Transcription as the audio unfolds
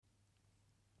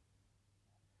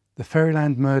The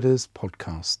Fairyland Murders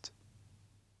Podcast.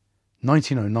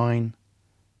 1909,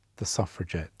 The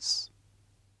Suffragettes.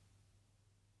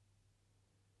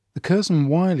 The Curzon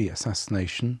Wiley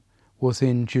assassination was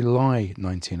in July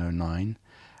 1909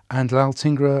 and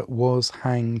Laltingra was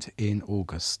hanged in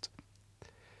August.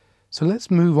 So let's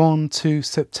move on to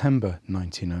September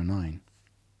 1909.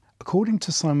 According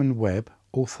to Simon Webb,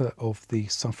 author of The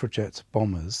Suffragette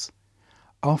Bombers,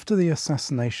 after the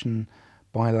assassination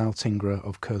by Laltingra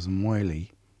of Curzon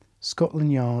Wiley,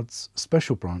 Scotland Yard's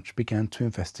Special Branch began to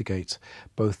investigate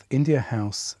both India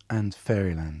House and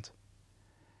Fairyland.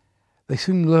 They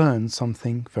soon learned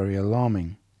something very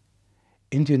alarming.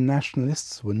 Indian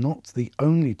nationalists were not the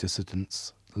only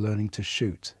dissidents learning to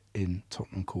shoot in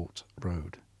Tottenham Court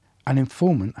Road. An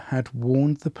informant had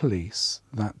warned the police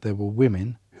that there were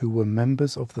women who were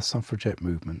members of the suffragette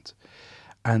movement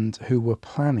and who were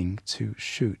planning to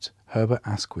shoot Herbert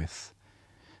Asquith,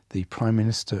 the Prime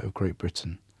Minister of Great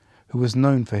Britain, who was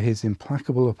known for his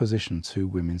implacable opposition to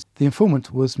women's. The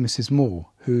informant was Mrs. Moore,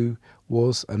 who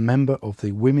was a member of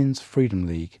the Women's Freedom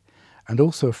League and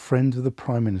also a friend of the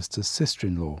Prime Minister's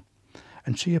sister-in-law,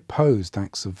 and she opposed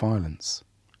acts of violence.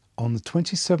 On the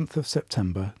 27th of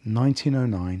September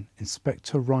 1909,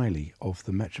 Inspector Riley of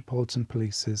the Metropolitan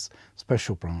Police's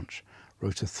Special Branch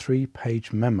wrote a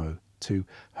 3-page memo to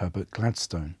Herbert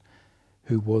Gladstone,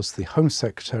 who was the Home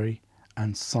Secretary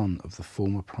and son of the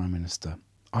former Prime Minister.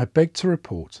 I beg to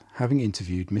report having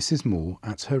interviewed Mrs. Moore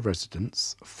at her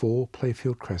residence, 4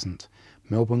 Playfield Crescent,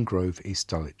 Melbourne Grove, East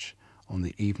Dulwich, on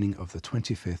the evening of the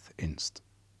 25th inst.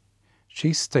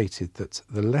 She stated that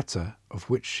the letter, of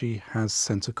which she has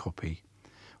sent a copy,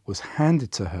 was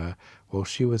handed to her while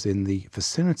she was in the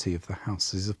vicinity of the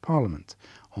Houses of Parliament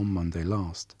on Monday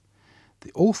last.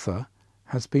 The author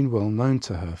has been well known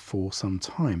to her for some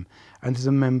time and is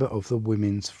a member of the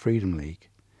Women's Freedom League,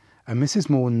 and Mrs.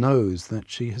 Moore knows that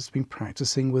she has been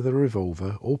practising with a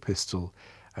revolver or pistol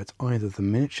at either the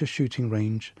miniature shooting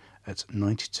range at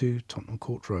 92 Tottenham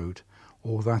Court Road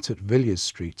or that at Villiers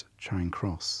Street, Charing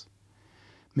Cross.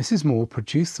 Mrs. Moore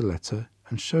produced the letter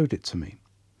and showed it to me,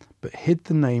 but hid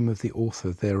the name of the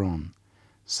author thereon,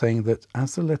 saying that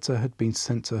as the letter had been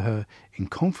sent to her in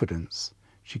confidence,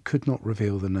 she could not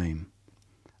reveal the name,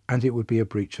 and it would be a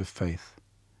breach of faith.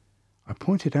 I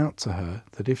pointed out to her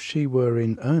that if she were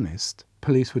in earnest,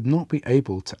 police would not be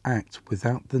able to act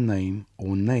without the name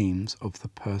or names of the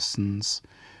persons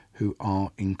who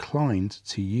are inclined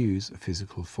to use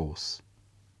physical force.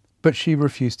 But she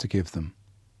refused to give them,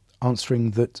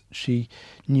 answering that she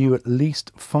knew at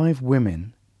least 5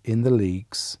 women in the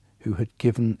leagues who had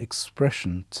given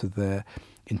expression to their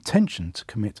intention to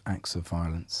commit acts of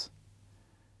violence.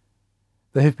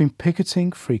 They have been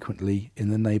picketing frequently in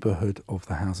the neighbourhood of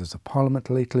the Houses of Parliament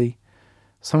lately.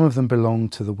 Some of them belong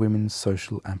to the Women's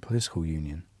Social and Political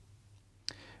Union.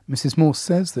 Mrs. Moore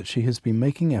says that she has been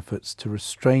making efforts to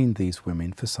restrain these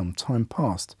women for some time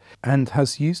past and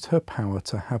has used her power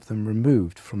to have them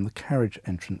removed from the carriage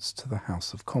entrance to the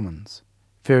House of Commons,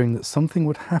 fearing that something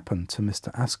would happen to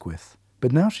Mr. Asquith.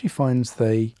 But now she finds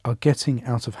they are getting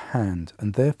out of hand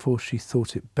and therefore she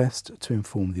thought it best to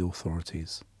inform the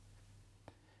authorities.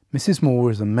 Mrs. Moore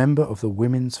is a member of the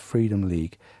Women's Freedom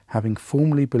League, having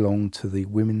formerly belonged to the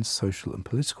Women's Social and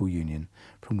Political Union,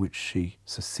 from which she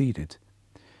seceded.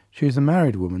 She is a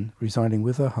married woman residing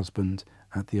with her husband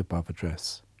at the above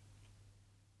address.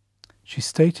 She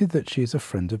stated that she is a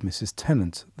friend of Mrs.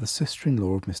 Tennant, the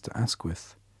sister-in-law of Mr.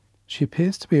 Asquith. She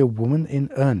appears to be a woman in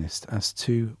earnest as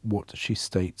to what she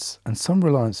states, and some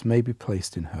reliance may be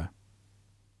placed in her.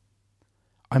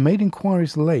 I made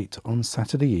inquiries late on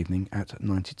Saturday evening at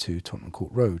 92 Tottenham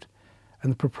Court Road,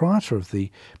 and the proprietor of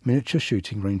the miniature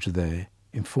shooting range there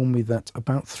informed me that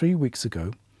about 3 weeks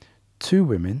ago, 2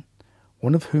 women,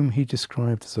 one of whom he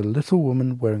described as a little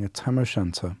woman wearing a tam o'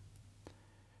 shanter,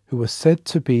 who were said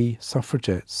to be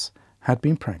suffragettes, had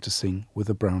been practising with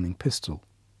a Browning pistol.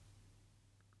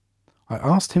 I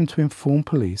asked him to inform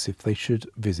police if they should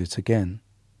visit again.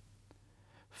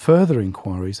 Further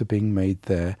inquiries are being made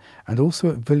there and also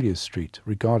at Villiers Street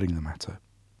regarding the matter.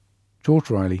 George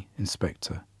Riley,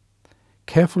 Inspector.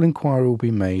 Careful inquiry will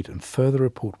be made and further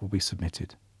report will be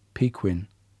submitted. P. Quinn,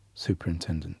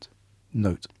 Superintendent.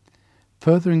 Note: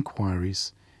 further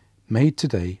inquiries made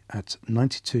today at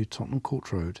 92 Tottenham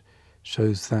Court Road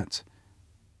shows that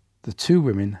the 2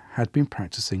 women had been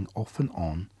practising off and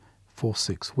on for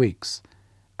 6 weeks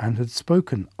and had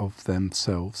spoken of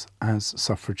themselves as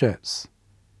suffragettes.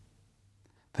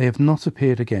 They have not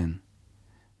appeared again.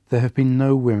 There have been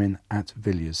no women at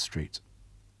Villiers Street.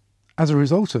 As a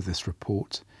result of this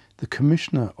report, the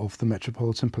Commissioner of the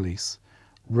Metropolitan Police,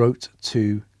 wrote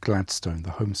to Gladstone,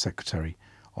 the Home Secretary,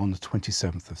 on the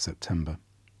 27th of September.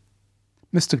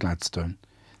 Mr. Gladstone,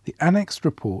 the annexed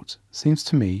report seems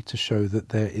to me to show that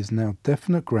there is now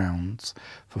definite grounds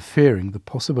for fearing the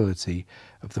possibility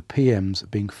of the PMs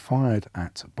being fired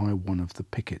at by one of the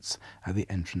pickets at the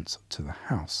entrance to the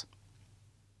house.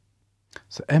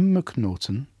 Sir M.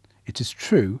 Macnaghten, it is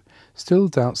true, still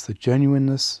doubts the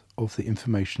genuineness of the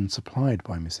information supplied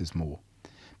by Mrs. Moore,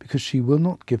 because she will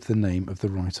not give the name of the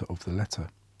writer of the letter.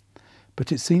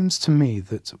 But it seems to me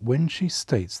that when she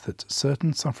states that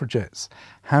certain suffragettes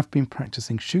have been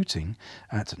practising shooting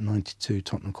at 92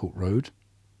 Tottenham Court Road,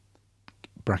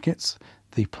 brackets,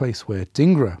 the place where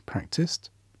Dingra practised,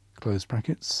 close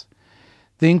brackets,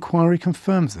 the inquiry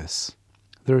confirms this.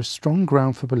 There is strong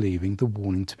ground for believing the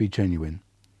warning to be genuine.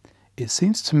 It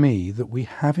seems to me that we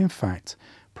have in fact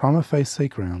prima facie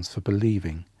grounds for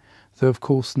believing, though of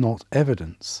course not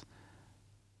evidence,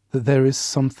 that there is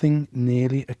something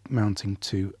nearly amounting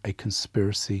to a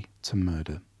conspiracy to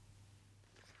murder.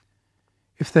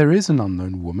 If there is an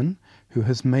unknown woman who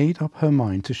has made up her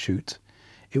mind to shoot,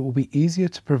 it will be easier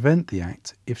to prevent the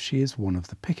act if she is one of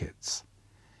the pickets.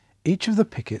 Each of the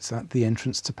pickets at the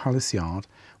entrance to Palace Yard,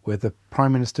 where the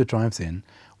Prime Minister drives in,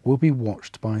 will be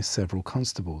watched by several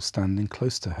constables standing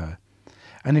close to her,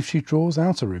 and if she draws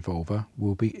out a revolver,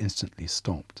 will be instantly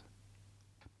stopped.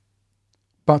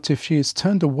 But if she is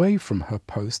turned away from her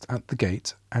post at the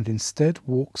gate and instead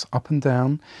walks up and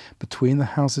down between the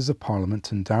Houses of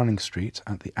Parliament and Downing Street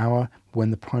at the hour when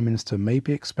the Prime Minister may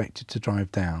be expected to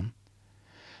drive down,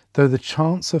 though the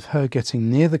chance of her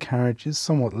getting near the carriage is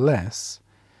somewhat less,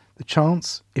 the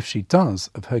chance, if she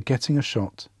does, of her getting a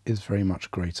shot is very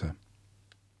much greater.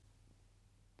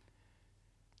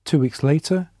 2 weeks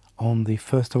later, on the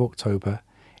 1st of October,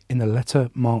 in a letter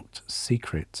marked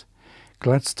secret,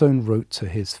 Gladstone wrote to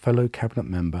his fellow cabinet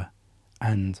member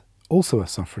and also a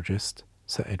suffragist,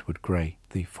 Sir Edward Grey,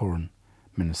 the Foreign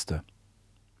Minister.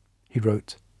 He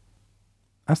wrote,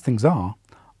 "As things are,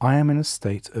 I am in a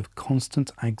state of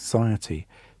constant anxiety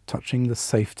touching the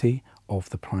safety of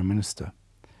the Prime Minister.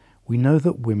 We know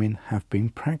that women have been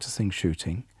practising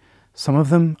shooting. Some of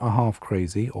them are half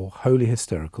crazy or wholly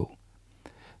hysterical.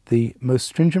 The most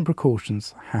stringent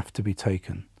precautions have to be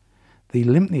taken. The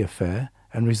Lympney affair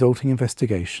and resulting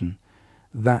investigation,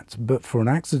 that but for an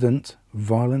accident,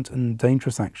 violent and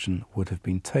dangerous action would have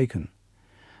been taken.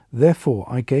 Therefore,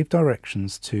 I gave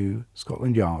directions to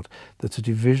Scotland Yard that a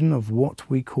division of what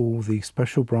we call the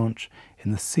Special Branch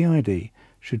in the CID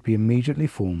should be immediately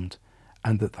formed,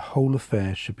 and that the whole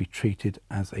affair should be treated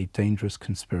as a dangerous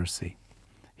conspiracy."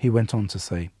 He went on to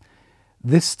say,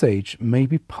 "This stage may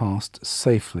be passed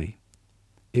safely.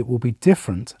 It will be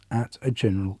different at a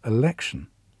general election.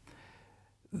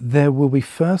 There will be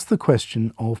first the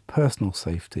question of personal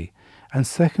safety, and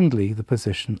secondly the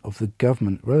position of the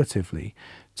government relatively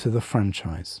to the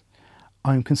franchise.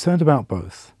 I am concerned about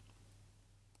both.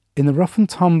 In the rough and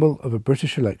tumble of a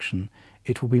British election,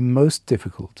 it will be most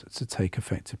difficult to take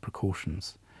effective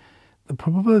precautions. The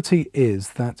probability is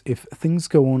that if things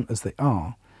go on as they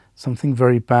are, something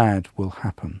very bad will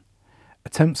happen.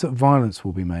 Attempts at violence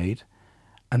will be made,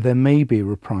 and there may be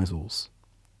reprisals.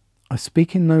 I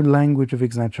speak in no language of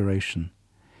exaggeration.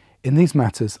 In these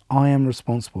matters I am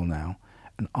responsible now,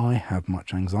 and I have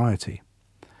much anxiety.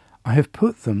 I have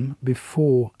put them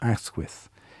before Asquith,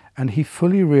 and he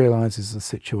fully realises the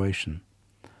situation.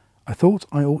 I thought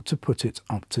I ought to put it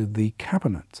up to the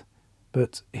Cabinet,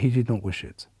 but he did not wish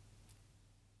it.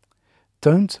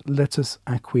 Don't let us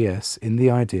acquiesce in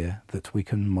the idea that we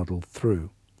can muddle through.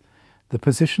 The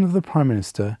position of the Prime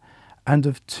Minister and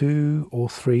of 2 or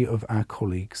 3 of our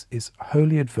colleagues is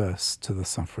wholly adverse to the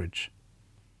suffrage.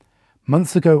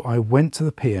 Months ago I went to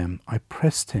the PM. I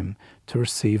pressed him to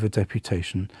receive a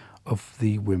deputation of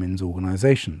the women's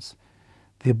organisations.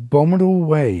 The abominable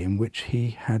way in which he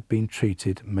had been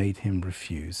treated made him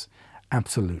refuse,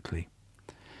 absolutely.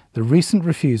 The recent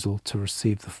refusal to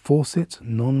receive the Fawcett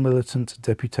non-militant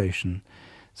deputation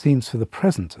seems, for the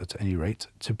present at any rate,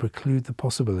 to preclude the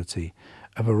possibility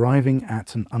of arriving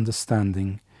at an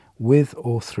understanding with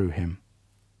or through him.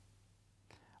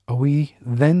 Are we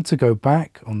then to go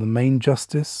back on the main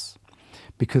justice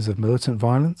because of militant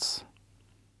violence?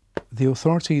 The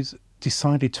authorities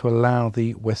decided to allow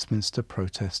the Westminster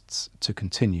protests to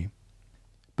continue,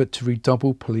 but to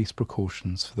redouble police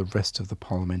precautions for the rest of the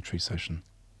parliamentary session.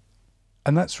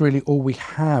 And that's really all we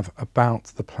have about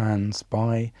the plans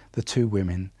by the 2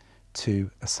 women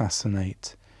to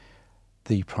assassinate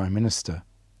the Prime Minister.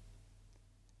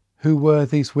 Who were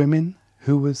these women?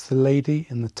 Who was the lady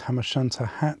in the tam o' shanter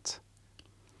hat?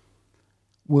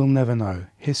 We'll never know.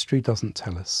 History doesn't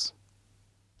tell us.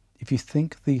 if you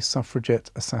think the suffragette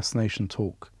assassination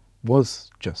talk was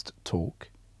just talk,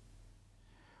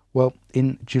 well,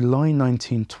 in July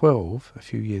 1912, a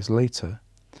few years later,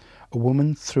 a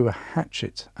woman threw a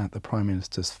hatchet at the Prime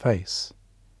Minister's face.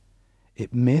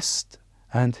 It missed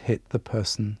and hit the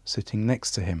person sitting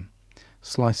next to him,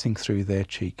 slicing through their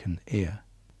cheek and ear.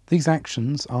 These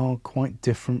actions are quite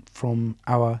different from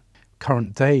our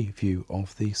current day view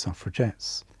of the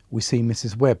suffragettes. We see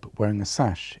Mrs. Webb wearing a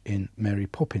sash in Mary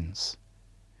Poppins.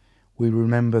 We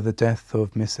remember the death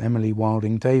of Miss Emily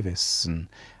Wilding Davis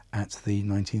at the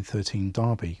 1913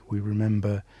 Derby. We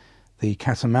remember the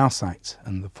Cat and Mouse Act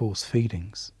and the forced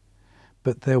feedings.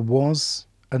 But there was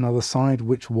another side,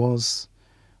 which was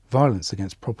violence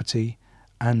against property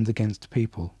and against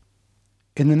people.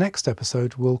 In the next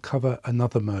episode, we'll cover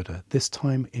another murder, this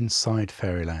time inside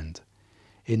Fairyland,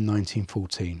 in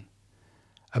 1914.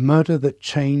 A murder that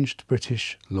changed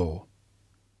British law.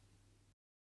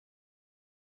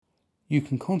 You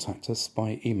can contact us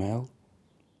by email,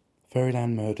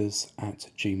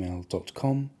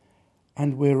 fairylandmurders@gmail.com,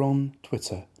 and we're on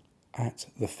Twitter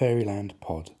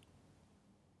 @thefairylandpod.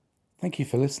 Thank you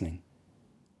for listening.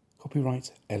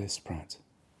 Copyright Ellis Pratt.